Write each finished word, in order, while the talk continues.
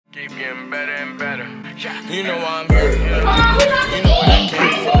Keep getting better and better. You know why I'm here. You know what I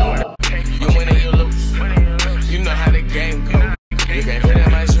came for. You win and you lose. You know how the game go. You can't fit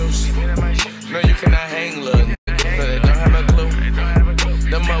in my shoes. No, you cannot hang, little nigga, cause they don't have a clue.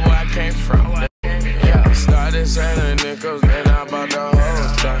 Them up where I came from. Yeah, started selling nickels, then I bought the whole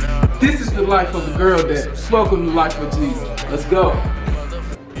thing. This is the life of a girl that welcome to Life of Jesus. Let's go.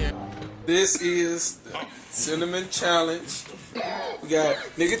 This is the Cinnamon Challenge. We got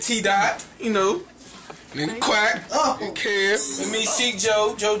nigga T-Dot, you know, nigga Kwak, and Kev, and me, Chic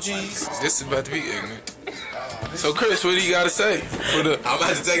Joe, Joe G's. This is about to be ignorant. So Chris, what do you gotta say for the? I'm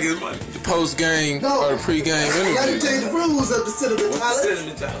about to take his money. The post-game or the pre-game interview. Let me tell you the rules of the Cinnamon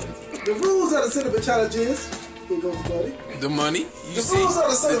Challenge. The rules of the Cinnamon Challenge is, here goes the money. The money. The rules of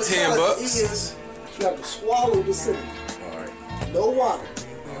the Cinnamon Challenge is you have to swallow the cinnamon. Alright. No water.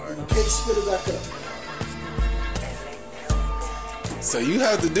 Alright. You can't spit it back up. So you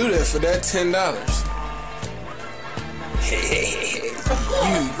have to do that for that $10.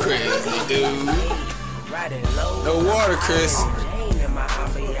 You crazy dude. No water, Chris.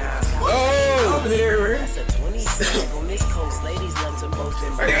 Oh!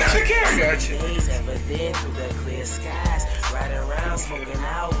 I got you.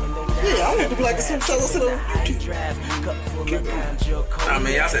 Yeah, I want the black and some fellas in I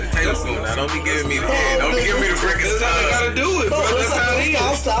mean, y'all said the tablespoon. Now don't be giving me the head. Don't be giving me the brick and stuff. I gotta do it, bro. That's how it is.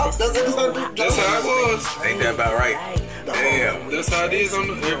 Stop. That's how it was. Ain't that about right? Damn. That's how it is on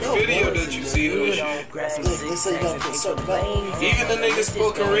the video that you see. They say you gotta put certain value. Even the niggas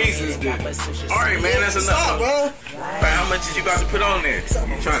spoken reasons did. Alright, man, that's enough. Stop, bro. Right, how much did you about to put on there?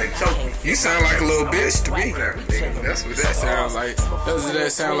 You trying to choke me? You sound like a little bitch to me. That's what that sounds like. Doesn't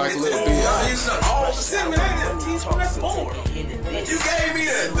that sound like a little bitch? All the cinnamon and the teaspoon more. You gave me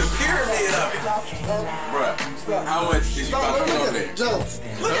the pyramid of it. Bruh, how much did you about to put on there? Joe.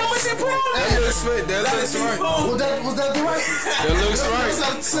 Look how much you put on there. That looks right. That looks right. Was that the right? That looks right. That's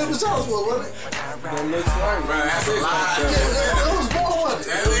the Cinnamon Challenge one, wasn't it? That looks right. Bruh, that's a lie. Yeah, it was more, wasn't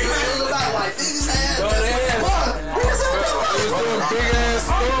it? It looked like white. Niggas had It was doing big ass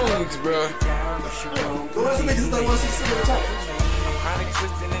spoons, bro. The rest of niggas don't want to see Cinnamon Challenge.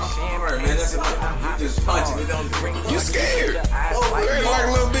 Alright, man, that's enough. You just punching it on the ring. You scared? Scared like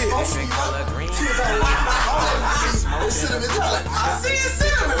a little bitch. Cinnamon Challenge. I see a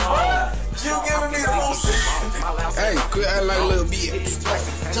cinnamon, bro. You giving me the most cinnamon. Hey, quit acting like a little bitch.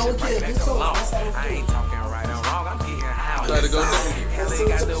 Joe can't do so. I ain't talking right or wrong, I'm getting high. Try to go down. That's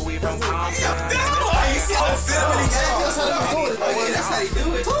how he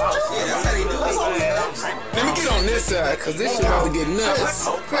do it. Yeah, that's how he do it. Let me get on this side, cause this shit about to get nuts.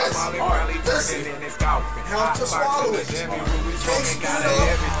 Chris, listen. How to swallow it. Can't spit it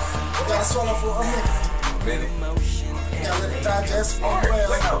up. You gotta swallow for a minute. You gotta let it digest for a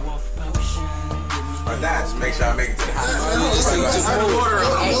while. Or not, just make sure I make it to the house. Make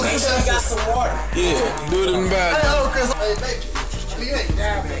sure you got some water. Yeah, do it in the bathroom. Hey, Chris, hey, baby. You ain't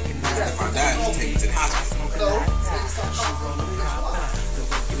down there. Or not, just take it to the hospital. No. I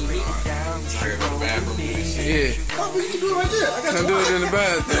gotta go to the bathroom and do this shit. Yeah. Come, we can do it right there. I got Come you. do it in the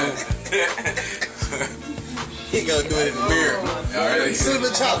bathroom. He gonna do it in the mirror. Alright.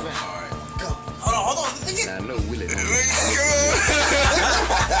 Cinnamon Challenge. Hold on. I know Willie.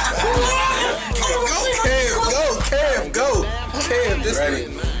 Go. Kev, this Ready?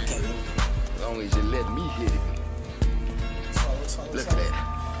 way. As long as you let me hit it. Look at that.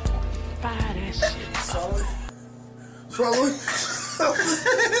 Buy that shit. Swallow it.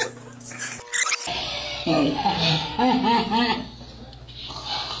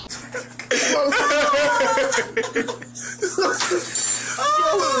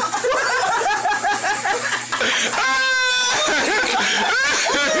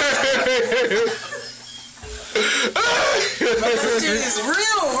 This shit is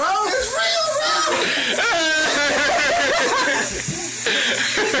real, bro. It's real, bro.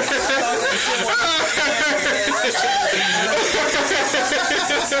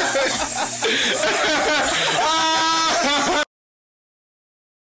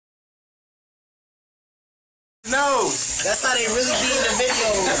 No. That's how they really be in the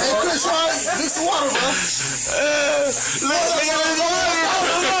video. Hey, Chris, mix some water, bro.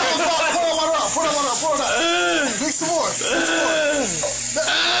 Pour that water out. Mix some more.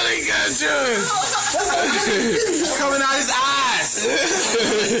 They got you. It's coming out his eyes.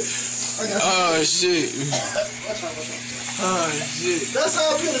 Oh, shit. Oh, shit. That's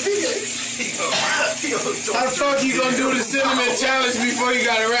how I be in the video. I thought you gonna do the cinnamon challenge before you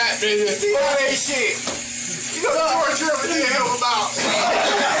got a rap, nigga. Hey, shit. You gonna torture everything help him out.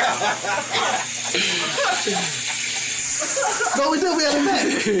 No, we did. We had a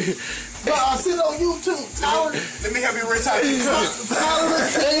match. But I see it on YouTube. Tyler, Let me help you retire. Tyler the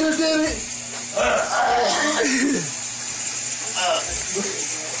Tater did it.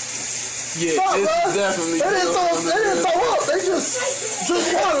 Yeah, Stop, it's bro. definitely. They didn't throw up. They just drink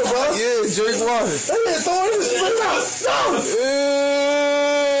water, bro. Yeah, drink water. They didn't throw it. Just spit it out. No.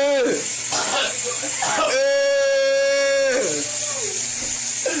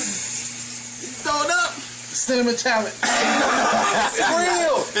 Throw it up. Cinnamon challenge. It's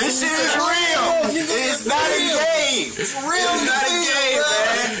real. This shit is real. It's not a game. It's real. It's not a game,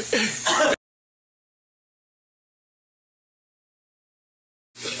 man.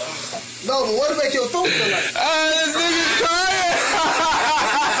 No, but what to make your throat feel like? This nigga's crying.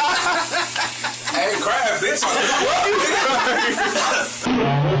 I ain't crying, bitch.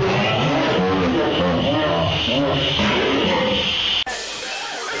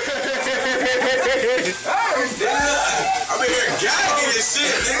 I'm in here gagging this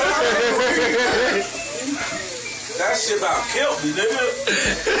shit, nigga. That shit about killed me, nigga.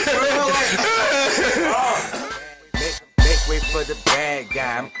 Make way for the bad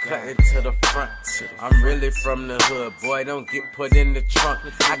guy, I'm cutting to the front. I'm really from the hood, boy, don't get put in the trunk.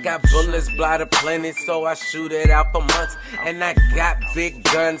 I got bullets, blood plenty, so I shoot it out for months. And I got big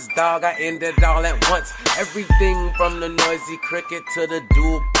guns, dog, I end it all at once. Everything from the noisy cricket to the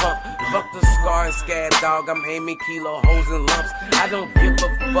dual pump. Fuck the scar and scab, dog, I'm aiming kilo holes and lumps. I don't give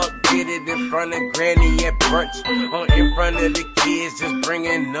a fuck, get it in front of granny at brunch. Or in front of the kids, just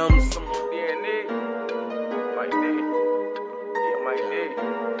bringing them some DNA.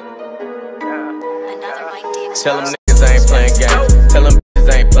 Tell them niggas I ain't playing games. Tell them bitches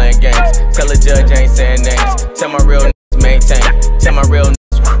I ain't playing games. Tell the judge I ain't saying names. Tell my real niggas maintain. Tell my real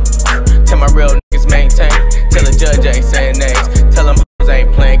niggas maintain. Tell the judge I ain't saying names.